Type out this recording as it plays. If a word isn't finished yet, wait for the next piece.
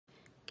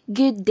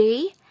Good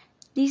day.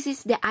 This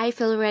is the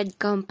Eiffel Red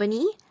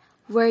Company.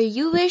 Where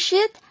you wish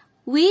it,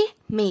 we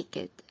make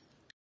it.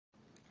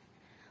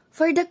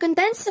 For the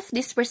contents of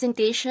this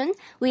presentation,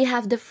 we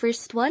have the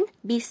first one,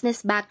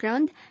 business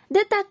background,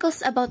 that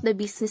tackles about the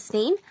business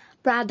name,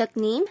 product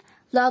name,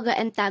 logo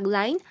and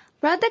tagline,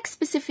 product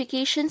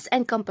specifications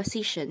and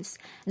compositions.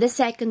 The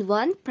second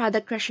one,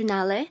 product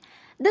rationale,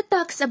 that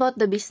talks about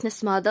the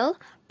business model,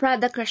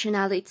 product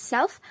rationale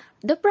itself,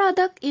 the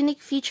product,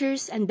 unique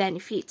features, and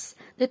benefits.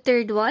 The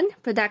third one,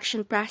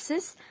 production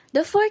process.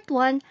 The fourth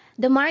one,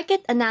 the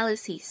market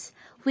analysis,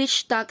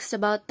 which talks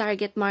about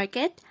target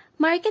market,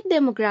 market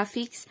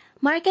demographics,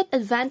 market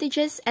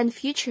advantages, and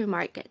future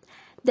market.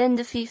 Then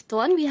the fifth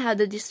one, we have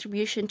the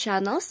distribution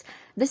channels.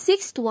 The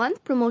sixth one,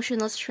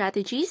 promotional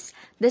strategies.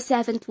 The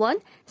seventh one,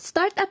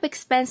 startup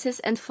expenses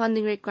and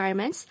funding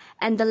requirements.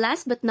 And the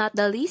last but not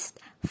the least,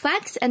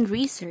 facts and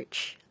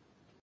research.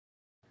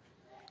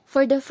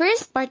 For the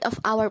first part of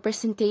our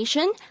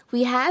presentation,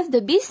 we have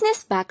the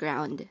business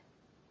background.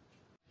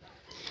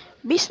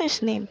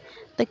 Business name.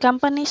 The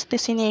company's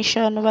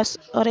designation was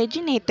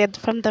originated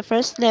from the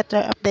first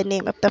letter of the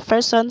name of the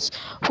persons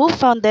who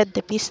founded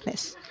the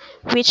business,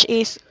 which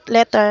is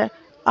letter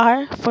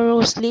R for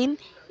Roslyn,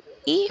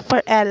 E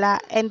for Ella,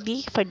 and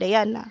D for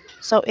Diana,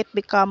 so it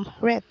became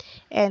red.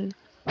 And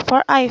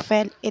for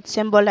Eiffel, it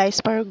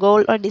symbolized for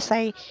goal or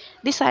desire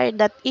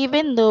that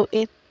even though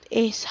it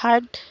is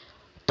hard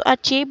to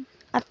achieve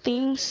a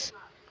things,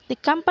 the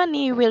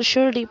company will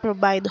surely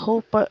provide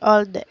hope for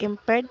all the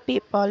impaired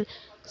people,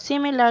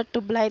 similar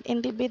to blind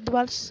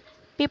individuals,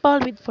 people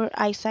with poor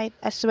eyesight,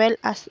 as well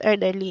as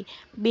elderly.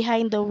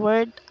 Behind the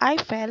word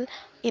Eiffel,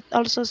 it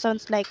also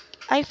sounds like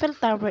Eiffel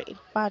Tower in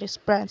Paris,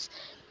 France,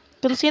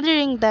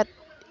 considering that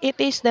it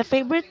is the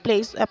favorite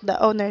place of the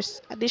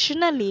owners.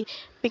 Additionally,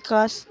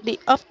 because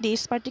of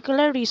this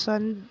particular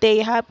reason, they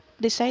have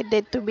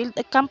decided to build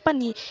a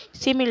company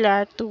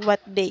similar to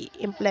what they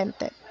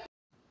implemented.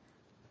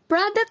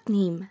 Product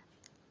name.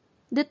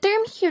 The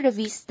term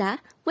Hiravista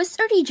was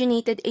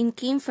originated and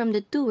came from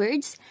the two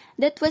words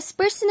that was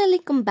personally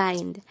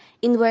combined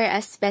in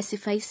whereas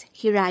specifies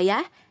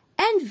Hiraya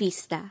and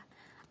Vista,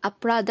 a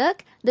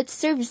product that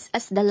serves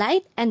as the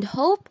light and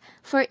hope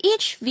for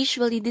each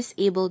visually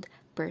disabled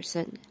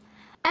person.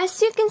 As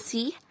you can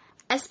see,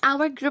 as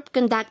our group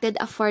conducted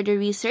a further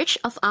research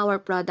of our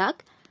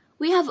product,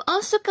 we have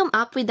also come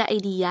up with the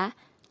idea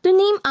to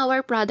name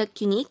our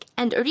product unique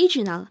and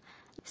original.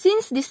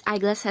 Since this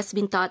eyeglass has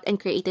been taught and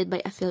created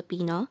by a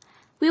Filipino,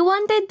 we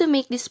wanted to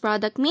make this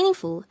product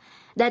meaningful.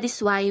 That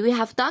is why we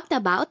have talked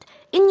about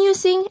in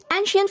using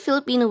ancient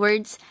Filipino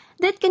words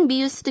that can be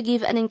used to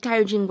give an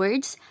encouraging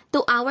words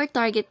to our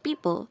target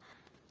people.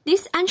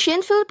 This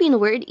ancient Filipino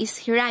word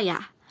is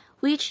hiraya,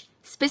 which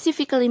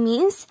specifically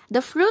means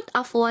the fruit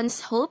of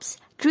one's hopes,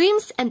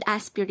 dreams, and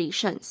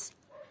aspirations.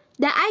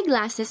 The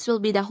eyeglasses will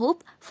be the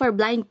hope for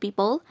blind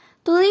people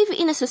to live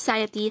in a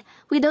society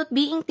without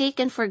being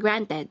taken for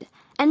granted,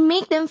 and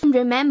make them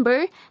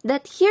remember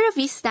that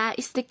Hiravista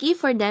is the key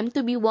for them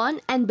to be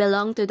one and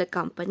belong to the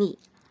company.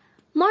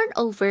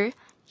 Moreover,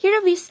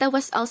 Hiravista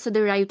was also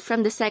derived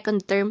from the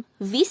second term,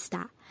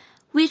 vista,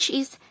 which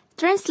is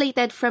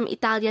translated from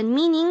Italian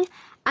meaning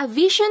a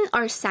vision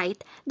or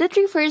sight that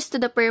refers to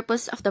the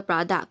purpose of the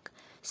product,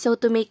 so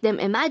to make them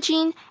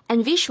imagine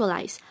and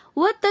visualize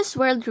what this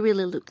world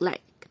really look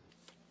like.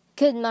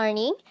 Good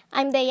morning,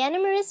 I'm Diana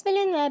Maris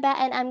Villanueva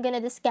and I'm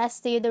gonna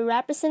discuss to you the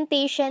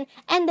representation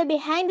and the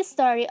behind the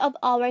story of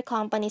our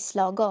company's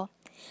logo.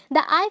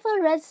 The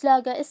Eiffel Red's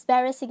logo is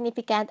very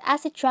significant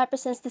as it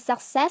represents the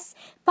success,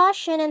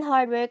 passion, and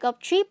hard work of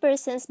three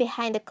persons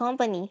behind the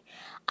company.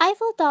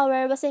 Eiffel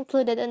Tower was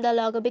included in the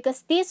logo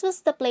because this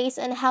was the place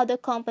on how the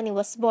company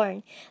was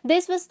born.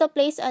 This was the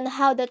place on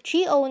how the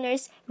three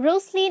owners,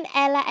 Roslyn,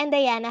 Ella, and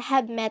Diana,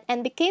 have met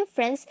and became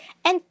friends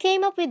and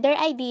came up with their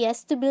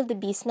ideas to build the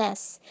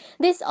business.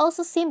 This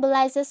also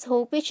symbolizes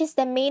hope, which is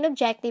the main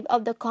objective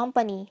of the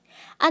company.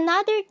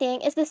 Another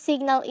thing is the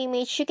signal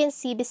image you can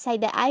see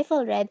beside the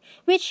Eiffel Red,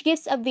 which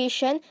gives a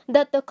vision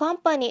that the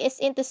company is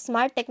into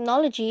smart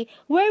technology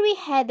where we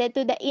headed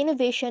to the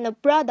innovation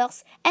of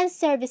products and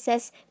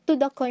services to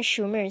the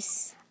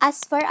consumers.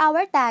 As for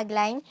our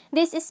tagline,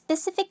 this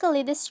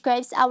specifically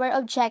describes our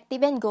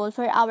objective and goal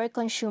for our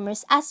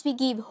consumers as we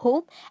give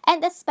hope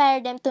and aspire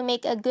them to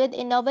make a good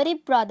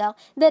innovative product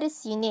that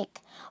is unique.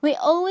 We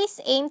always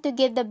aim to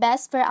give the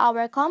best for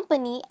our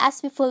company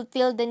as we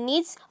fulfill the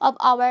needs of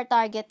our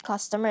target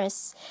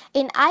customers.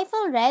 In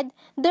Eiffel Red,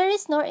 there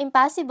is no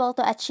impossible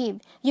to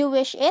achieve. You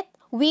wish it,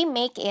 we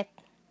make it.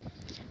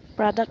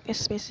 Product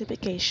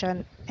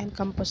specification and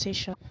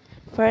composition.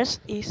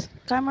 First is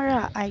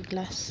camera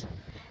eyeglass.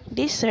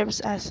 This serves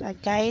as a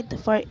guide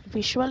for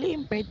visually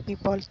impaired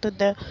people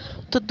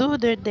to do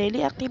their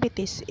daily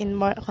activities in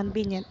more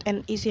convenient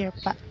and easier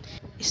path.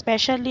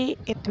 Especially,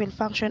 it will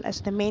function as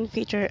the main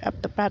feature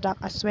of the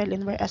product as well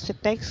in whereas it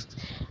text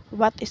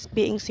what is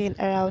being seen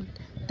around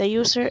the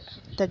user,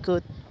 the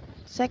good.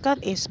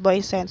 Second is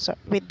voice sensor.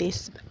 With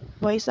this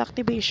voice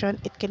activation,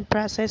 it can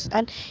process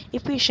an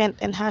efficient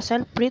and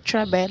hassle-free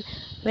travel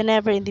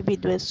whenever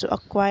individuals who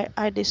acquire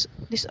eye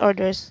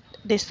disorders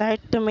desire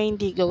to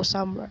mainly go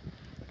somewhere.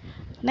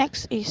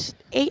 Next is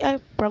AI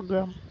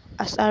program.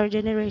 As our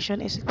generation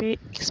is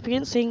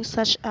experiencing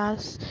such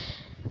as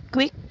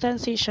quick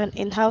transition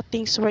in how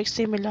things work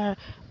similar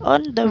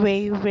on the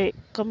way we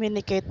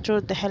communicate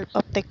through the help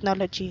of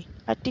technology,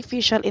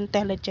 artificial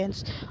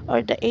intelligence,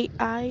 or the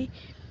AI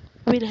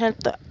will help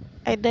to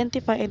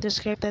identify and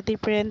describe the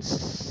different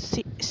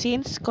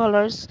scenes,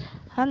 colors,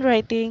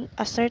 handwriting,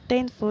 a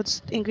certain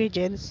food's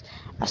ingredients,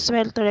 as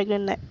well to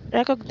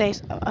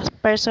recognize a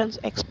person's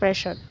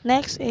expression.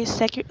 Next is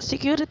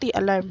security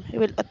alarm. It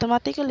will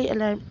automatically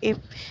alarm if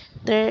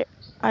there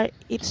are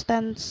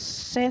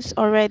instances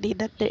already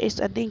that there is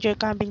a danger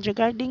coming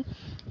regarding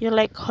you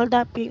like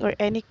holduping or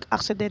any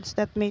accidents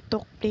that may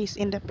took place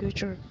in the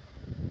future.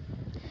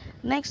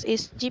 Next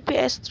is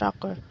GPS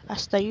tracker.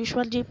 As the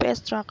usual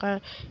GPS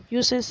tracker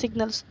uses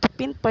signals to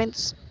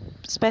pinpoint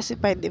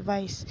specified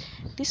device.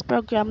 This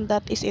program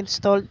that is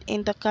installed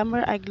in the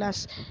camera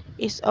eyeglass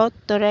is out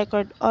to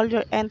record all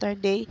your entire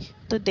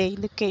day-to-day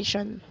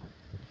location.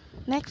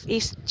 Next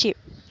is chip.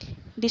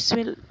 This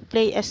will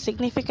play a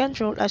significant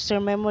role as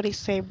your memory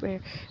saver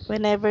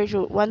whenever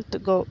you want to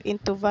go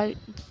into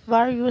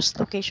various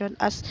locations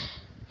as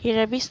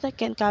Hiravista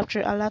can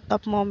capture a lot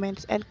of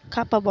moments and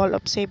capable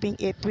of saving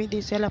it with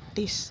the help of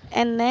this.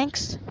 And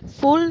next,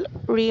 full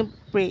rim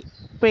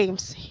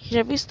frames.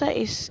 Hiravista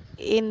is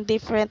in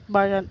different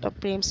variant of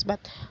frames, but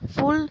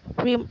full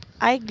rim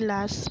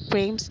eyeglass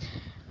frames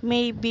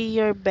may be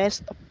your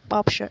best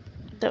option.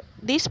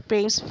 These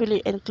frames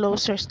fully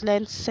enclose your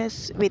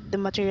lenses with the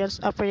materials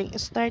offering a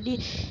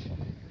sturdy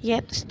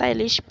yet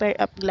stylish pair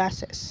of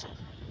glasses.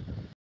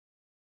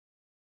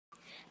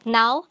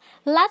 Now,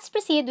 let's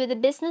proceed with the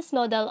business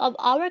model of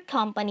our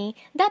company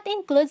that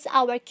includes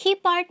our key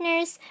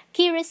partners,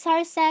 key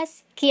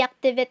resources, key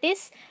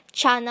activities,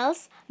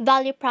 channels,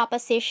 value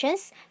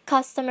propositions,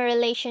 customer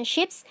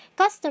relationships,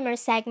 customer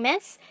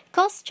segments,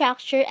 cost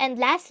structure, and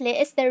lastly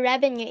is the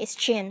revenue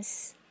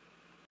streams.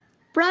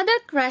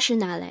 Product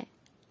rationale.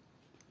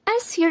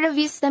 As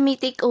Hiravista may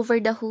take over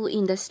the whole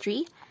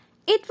industry,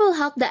 it will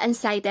help the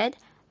unsighted,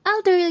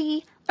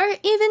 elderly, or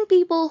even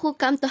people who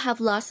come to have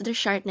lost their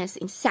sharpness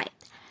in sight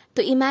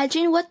to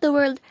imagine what the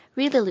world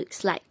really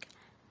looks like.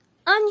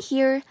 On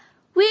here,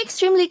 we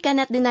extremely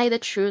cannot deny the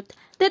truth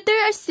that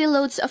there are still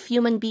loads of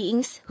human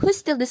beings who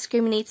still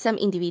discriminate some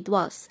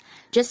individuals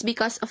just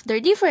because of their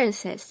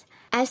differences.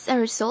 As a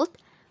result,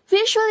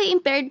 visually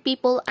impaired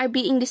people are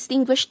being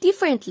distinguished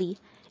differently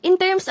in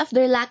terms of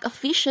their lack of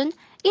vision,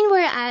 in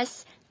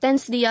whereas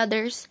tends the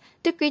others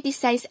to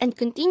criticize and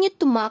continue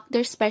to mock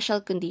their special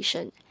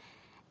condition.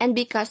 And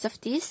because of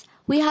this,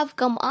 we have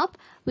come up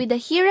with the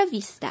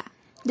Hiravista.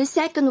 The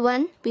second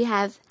one, we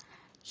have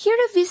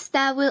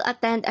Hiravista will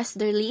attend as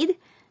their lead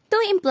to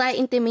imply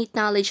intimate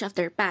knowledge of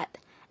their path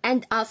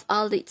and of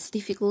all its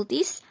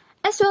difficulties,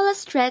 as well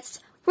as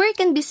threats where it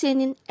can be seen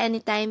in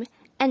anytime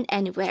and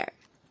anywhere.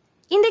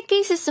 In the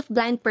cases of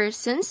blind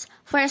persons,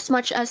 for as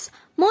much as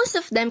most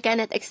of them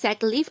cannot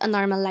exactly live a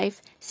normal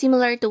life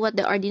similar to what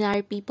the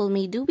ordinary people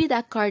may do with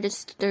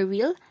accordance to their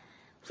will,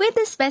 with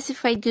the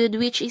specified good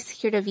which is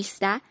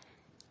Hiravista,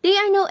 they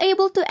are now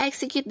able to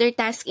execute their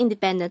task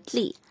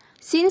independently.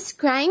 Since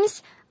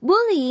crimes,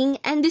 bullying,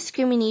 and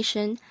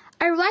discrimination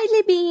are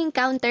widely being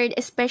encountered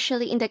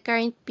especially in the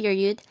current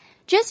period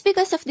just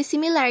because of the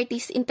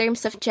similarities in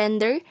terms of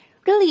gender,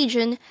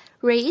 religion,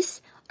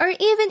 race, or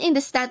even in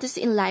the status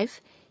in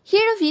life,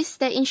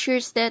 Hiravista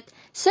ensures that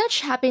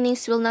such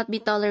happenings will not be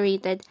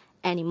tolerated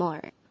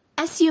anymore.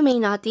 As you may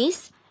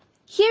notice,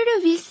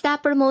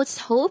 Hiravista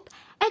promotes hope,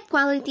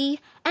 equality,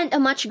 and a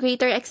much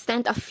greater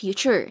extent of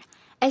future,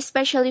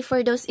 especially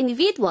for those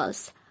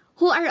individuals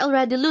who are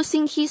already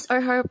losing his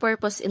or her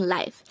purpose in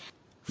life.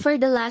 For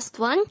the last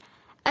one,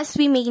 as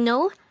we may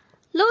know,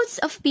 loads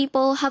of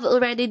people have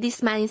already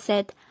this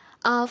mindset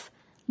of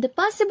the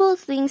possible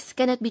things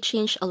cannot be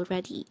changed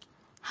already.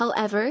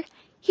 However,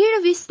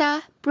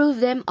 Hiravista proved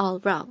them all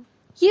wrong.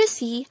 You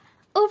see,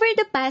 over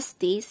the past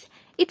days,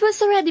 it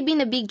was already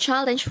been a big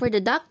challenge for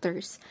the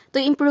doctors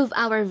to improve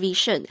our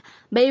vision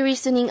by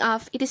reasoning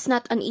of it is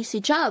not an easy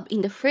job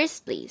in the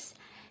first place.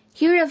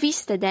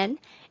 Hiravista then,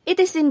 it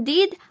is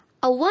indeed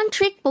a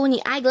one-trick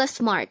pony eyeglass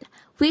smart,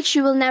 which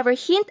you will never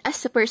hint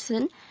as a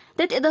person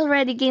that it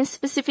already gains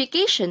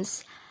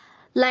specifications,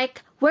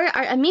 like where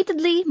are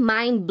admittedly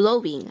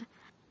mind-blowing.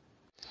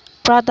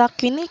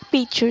 Product unique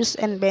features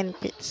and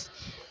benefits.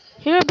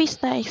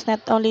 Hiravista is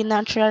not only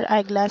natural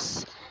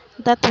eyeglass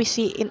that we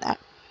see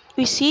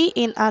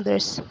in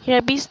others.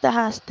 Hiravista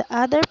has the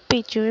other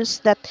features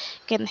that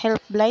can help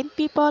blind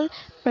people,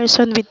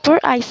 person with poor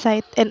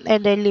eyesight, and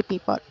elderly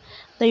people.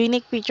 The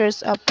unique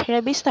features of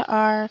Hiravista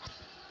are: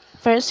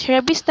 first,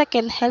 Hiravista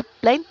can help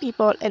blind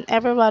people and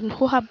everyone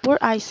who have poor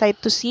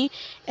eyesight to see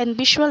and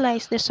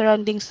visualize their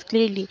surroundings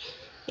clearly.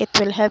 It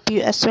will help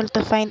you as well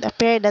to find a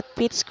pair that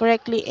fits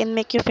correctly and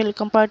make you feel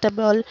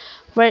comfortable,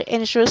 where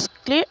ensures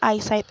clear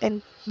eyesight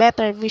and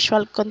better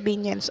visual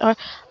convenience or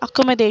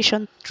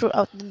accommodation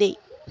throughout the day.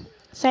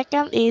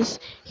 Second is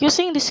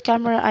using this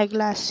camera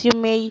eyeglass. You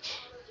may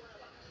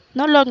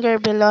no longer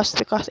be lost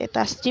because it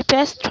has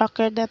GPS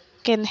tracker that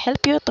can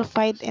help you to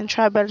find and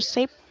travel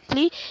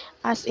safely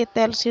as it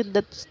tells you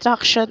the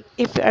direction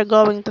if you are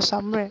going to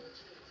somewhere.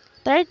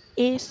 Third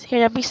is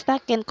Hiravista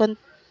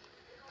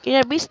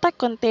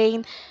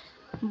contain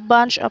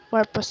bunch of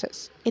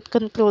purposes. It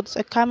concludes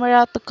a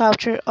camera to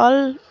capture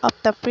all of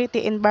the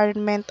pretty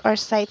environment or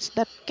sites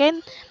that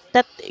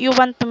you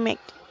want to make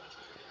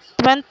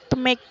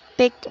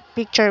take a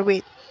picture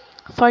with.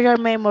 For your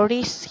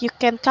memories, you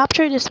can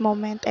capture this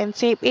moment and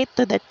save it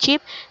to the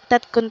chip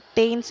that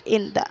contains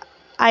in the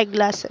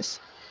eyeglasses.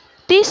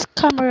 This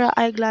camera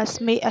eyeglass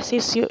may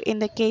assist you in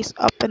the case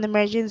of an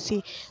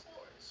emergency,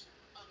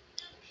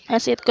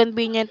 as it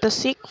convenient to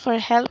seek for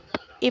help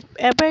if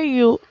ever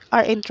you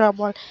are in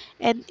trouble,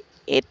 and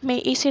it may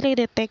easily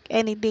detect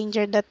any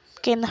danger that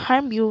can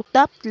harm you.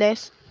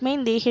 Doubtless,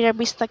 mainly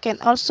Hiravista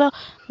can also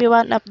be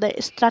one of the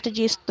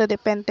strategies to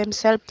defend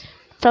themselves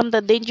from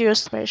the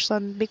dangerous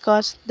person,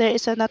 because there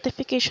is a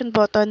notification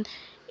button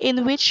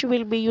in which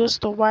will be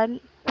used to warn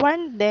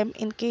them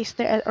in case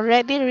there are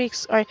already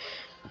risks or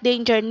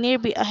danger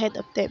nearby ahead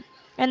of them.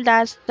 And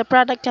last, the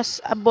product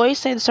has a voice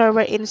sensor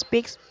wherein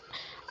speaks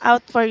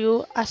out for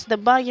you as the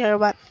buyer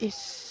what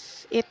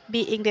is it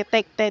being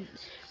detected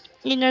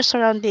in your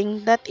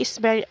surrounding. That is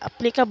very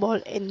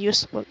applicable and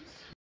useful.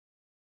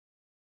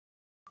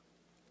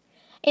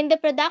 In the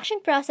production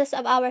process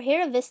of our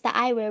Hero Vista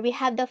eyewear, we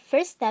have the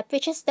first step,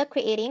 which is the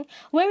creating,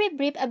 where we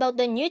brief about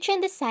the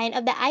nutrient design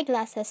of the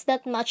eyeglasses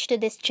that match to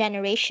this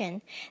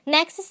generation.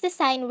 Next is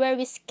design, where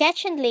we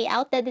sketch and lay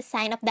out the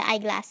design of the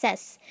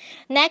eyeglasses.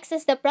 Next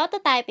is the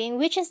prototyping,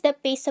 which is the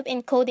phase of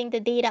encoding the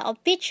data of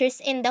features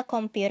in the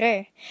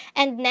computer.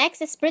 And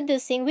next is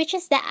producing, which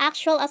is the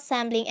actual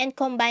assembling and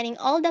combining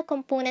all the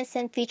components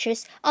and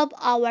features of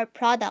our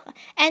product.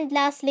 And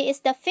lastly is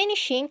the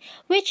finishing,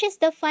 which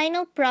is the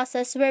final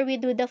process where we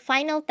do the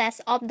final test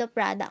of the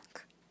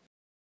product.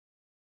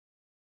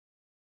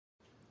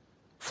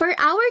 For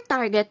our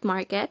target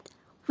market,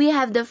 we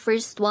have the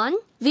first one,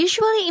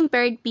 visually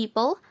impaired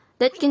people,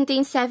 that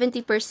contains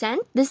 70%.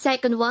 The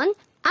second one,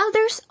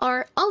 elders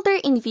or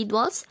older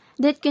individuals,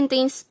 that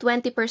contains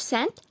 20%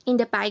 in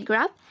the pie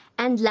graph.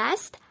 And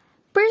last,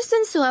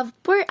 persons who have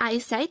poor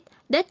eyesight,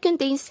 that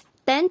contains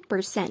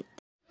 10%.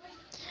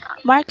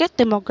 Market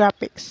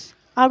demographics.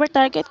 Our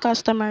target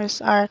customers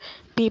are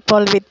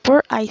people with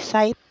poor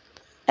eyesight,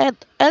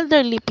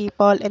 elderly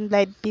people, and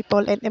blind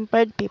people, and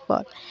impaired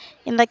people.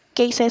 In the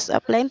cases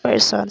of blind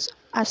persons,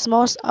 as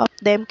most of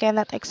them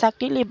cannot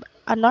exactly live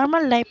a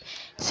normal life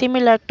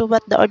similar to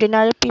what the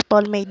ordinary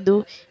people may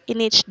do in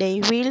each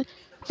day, will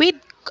with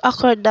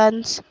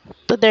accordance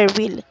to their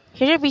will.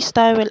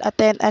 Hiravista will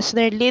attend as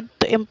their lead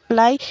to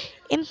imply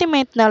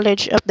intimate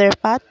knowledge of their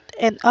path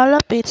and all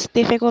of its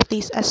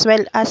difficulties, as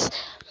well as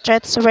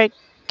threats where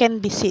can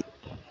be seen.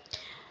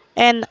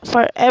 And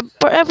for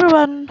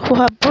everyone who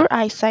have poor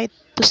eyesight,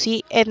 to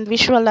see and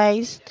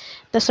visualize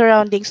the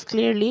surroundings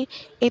clearly,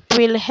 it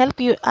will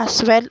help you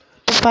as well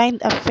to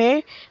find a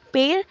fair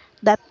pair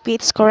that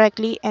fits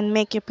correctly and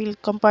make you feel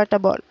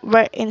comfortable,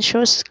 where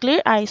ensures clear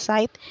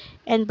eyesight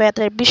and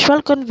better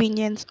visual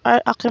convenience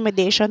or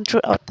accommodation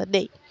throughout the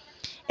day.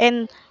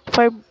 And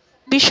for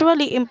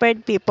visually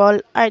impaired people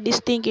are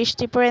distinguished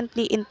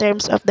differently in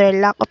terms of their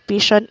lack of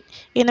vision,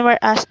 in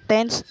whereas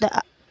tends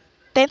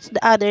the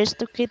others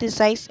to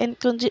criticize and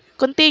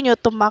continue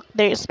to mock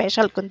their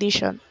special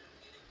condition.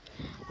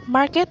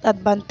 Market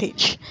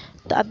advantage.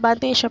 The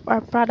advantage of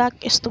our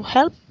product is to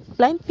help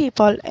blind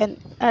people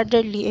and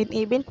elderly and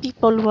even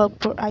people who have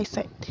poor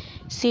eyesight.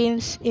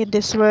 Since in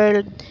this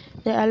world,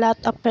 there are a lot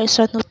of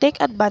persons who take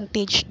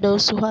advantage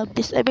those who have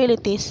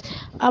disabilities,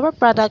 our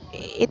product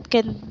it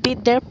can be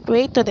their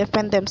way to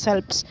defend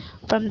themselves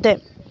from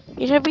them.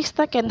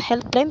 Iravista can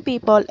help blind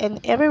people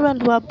and everyone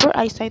who have poor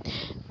eyesight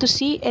to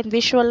see and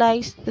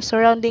visualize the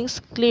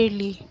surroundings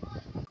clearly.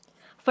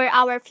 For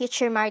our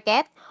future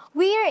market,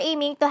 we are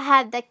aiming to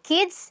have the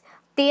kids,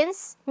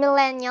 teens,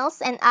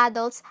 millennials, and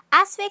adults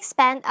as we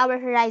expand our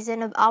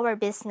horizon of our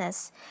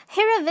business.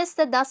 Hero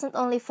Vista doesn't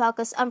only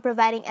focus on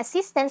providing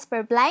assistance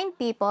for blind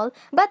people,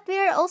 but we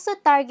are also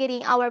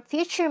targeting our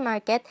future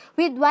market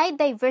with wide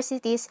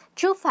diversities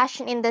through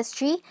fashion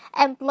industry,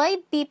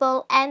 employed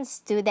people, and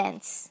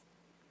students.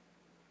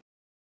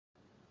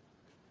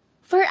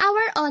 For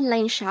our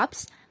online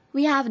shops,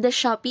 we have the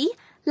Shopee,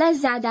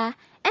 Lazada,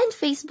 and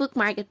Facebook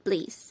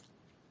Marketplace.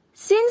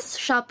 Since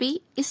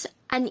Shopee is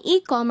an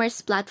e-commerce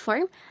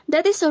platform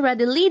that is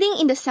already leading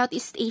in the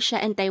Southeast Asia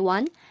and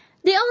Taiwan,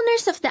 the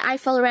owners of the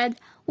Eiffel Red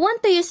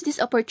want to use this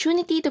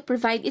opportunity to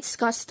provide its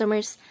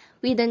customers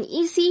with an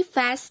easy,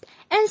 fast,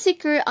 and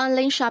secure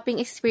online shopping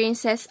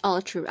experiences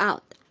all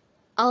throughout.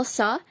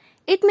 Also,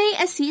 it may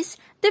assist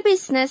the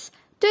business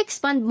to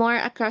expand more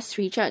across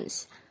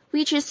regions,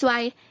 which is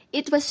why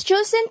it was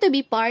chosen to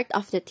be part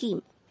of the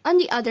team. On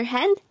the other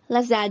hand,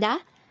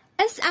 Lazada,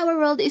 as our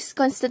world is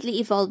constantly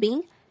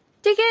evolving,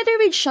 together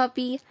with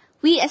Shopee,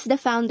 we as the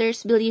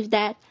founders believe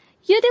that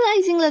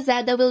utilizing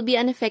Lazada will be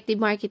an effective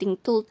marketing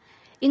tool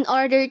in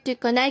order to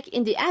connect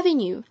in the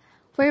avenue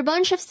where a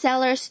bunch of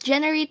sellers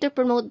generate to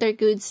promote their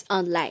goods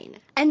online.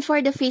 And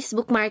for the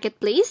Facebook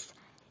Marketplace,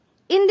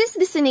 in this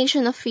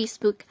destination of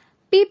Facebook,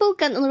 people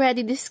can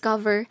already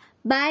discover,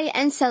 buy,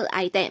 and sell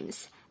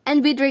items.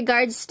 And with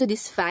regards to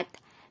this fact,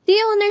 the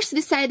owners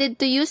decided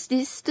to use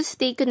this to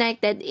stay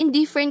connected in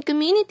different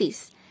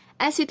communities,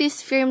 as it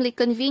is firmly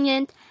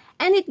convenient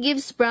and it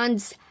gives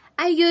brands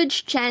a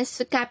huge chance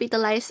to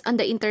capitalize on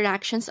the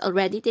interactions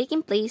already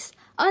taking place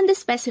on the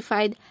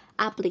specified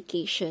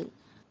application.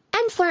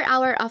 And for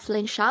our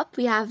offline shop,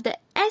 we have the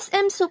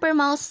SM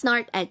Supermalls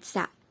Smart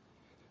EDSA.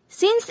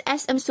 Since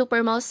SM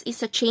Supermalls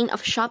is a chain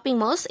of shopping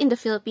malls in the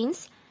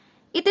Philippines,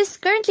 it is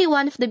currently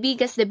one of the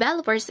biggest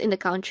developers in the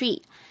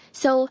country.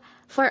 So,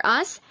 for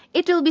us,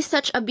 it will be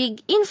such a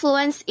big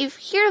influence if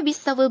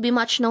Hiravista will be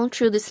much known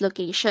through this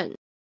location.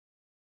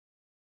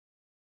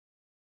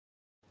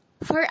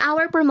 For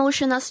our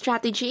promotional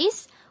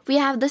strategies, we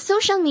have the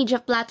social media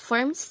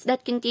platforms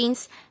that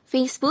contains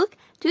Facebook,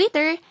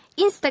 Twitter,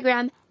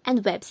 Instagram,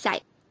 and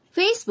website.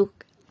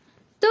 Facebook.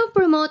 To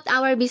promote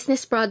our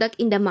business product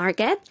in the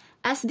market,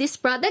 as these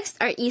products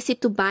are easy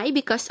to buy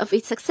because of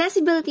its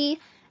accessibility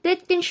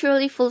that can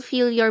surely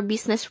fulfill your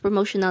business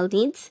promotional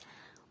needs,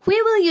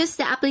 we will use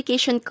the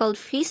application called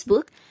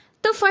Facebook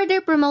to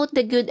further promote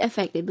the good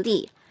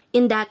effectively.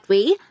 In that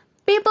way,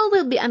 people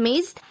will be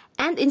amazed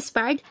and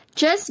inspired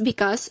just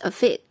because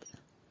of it.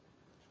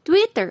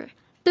 Twitter.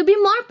 To be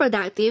more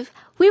productive,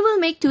 we will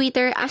make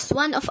Twitter as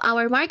one of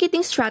our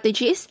marketing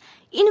strategies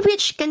in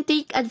which can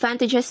take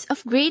advantages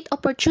of great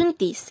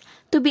opportunities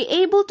to be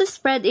able to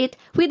spread it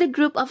with a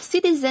group of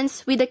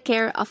citizens with the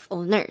care of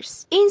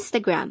owners.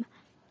 Instagram.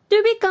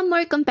 To become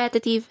more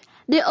competitive,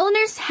 the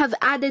owners have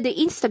added the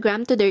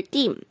Instagram to their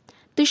team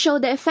to show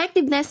the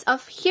effectiveness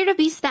of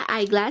Hiravista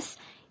eyeglass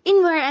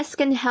in whereas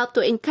can help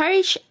to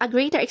encourage a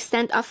greater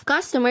extent of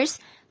customers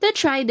to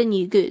try the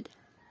new good.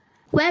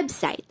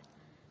 Website.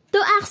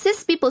 To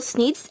access people's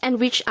needs and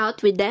reach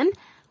out with them,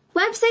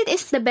 website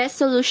is the best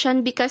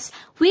solution because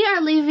we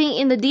are living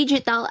in the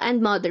digital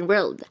and modern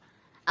world.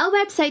 A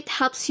website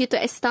helps you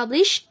to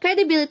establish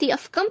credibility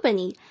of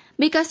company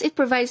because it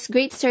provides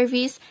great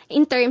service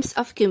in terms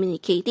of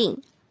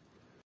communicating.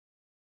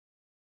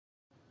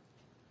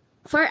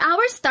 For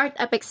our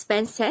startup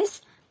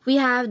expenses, we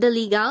have the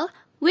legal,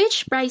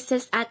 which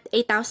prices at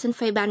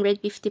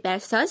 8,550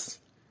 pesos,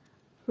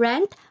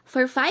 rent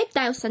for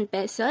 5,000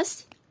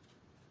 pesos,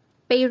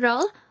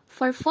 payroll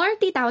for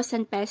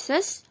 40,000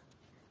 pesos,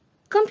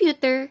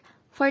 computer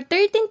for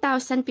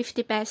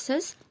 13,050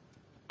 pesos,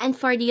 and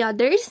for the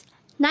others,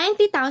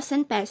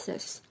 90,000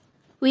 pesos,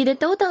 with a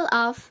total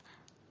of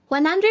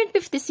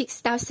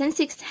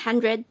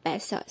 156,600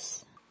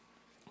 pesos.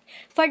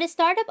 For the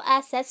startup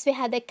assets, we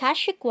have the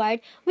cash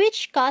required,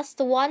 which costs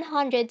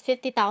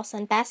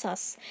 150,000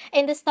 pesos.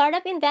 In the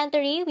startup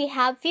inventory, we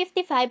have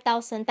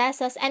 55,000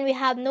 pesos and we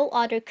have no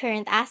other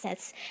current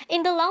assets.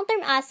 In the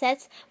long-term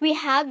assets, we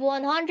have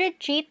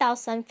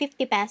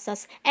 103,050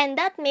 pesos and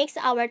that makes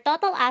our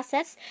total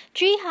assets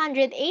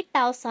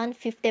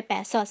 308,050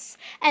 pesos.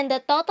 And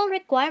the total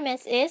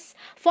requirements is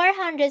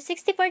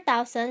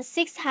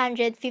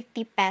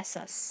 464,650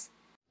 pesos.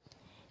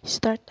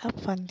 Startup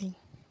funding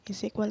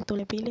is equal to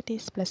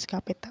liabilities plus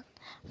capital.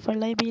 For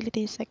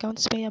liabilities,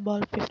 accounts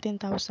payable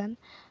 15,000,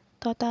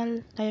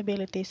 total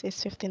liabilities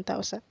is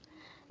 15,000.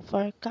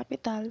 For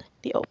capital,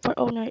 the for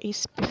owner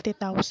is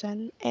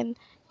 50,000 and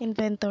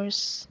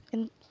inventors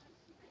in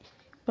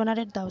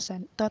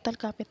 100,000. Total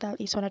capital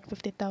is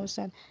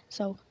 150,000.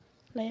 So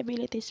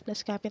liabilities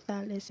plus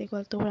capital is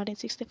equal to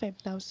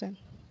 165,000.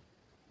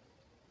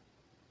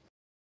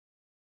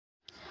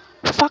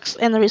 Facts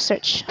and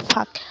research.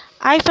 Fact.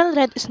 Eiffel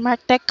Red Smart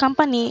Tech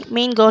Company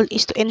main goal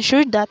is to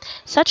ensure that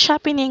such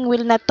happening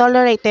will not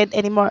tolerated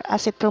anymore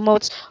as it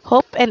promotes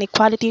hope and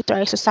equality to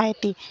our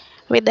society.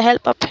 With the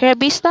help of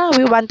Hiravista,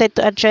 we wanted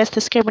to address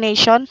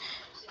discrimination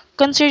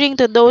concerning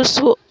to those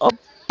who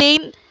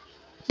obtain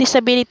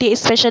disability,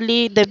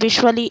 especially the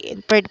visually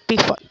impaired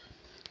people.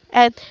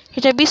 And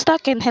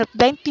Hiravista can help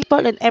blind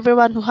people and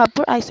everyone who have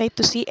poor eyesight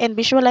to see and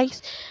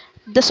visualize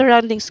the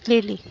surroundings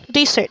clearly.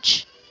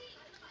 Research.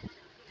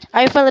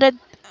 Eiffel Red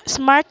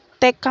Smart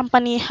Tech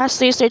Company has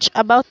research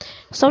about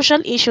social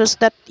issues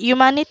that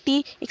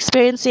humanity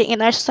experiencing in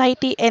our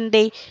society, and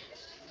they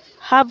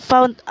have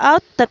found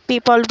out that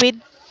people with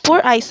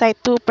poor eyesight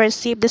who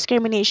perceive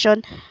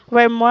discrimination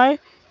were more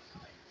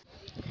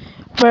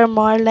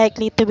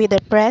likely to be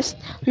depressed,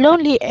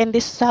 lonely, and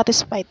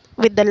dissatisfied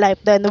with the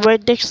life than were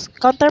their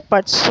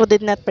counterparts who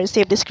did not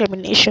perceive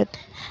discrimination.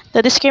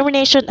 The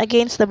discrimination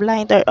against the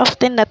blind are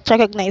often not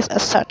recognized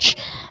as such.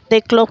 They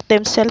cloak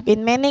themselves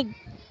in many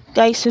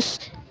guises.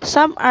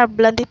 Some are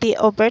bluntly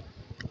overt,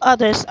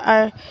 others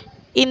are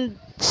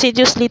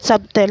insidiously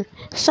subtle.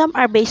 Some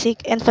are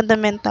basic and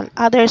fundamental,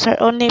 others are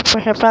only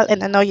peripheral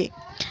and annoying.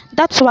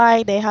 That's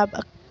why they have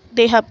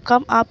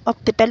come up of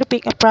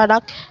developing a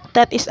product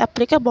that is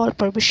applicable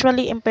for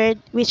visually impaired,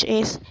 which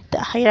is the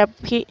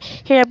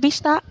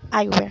Hiravista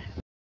eyewear.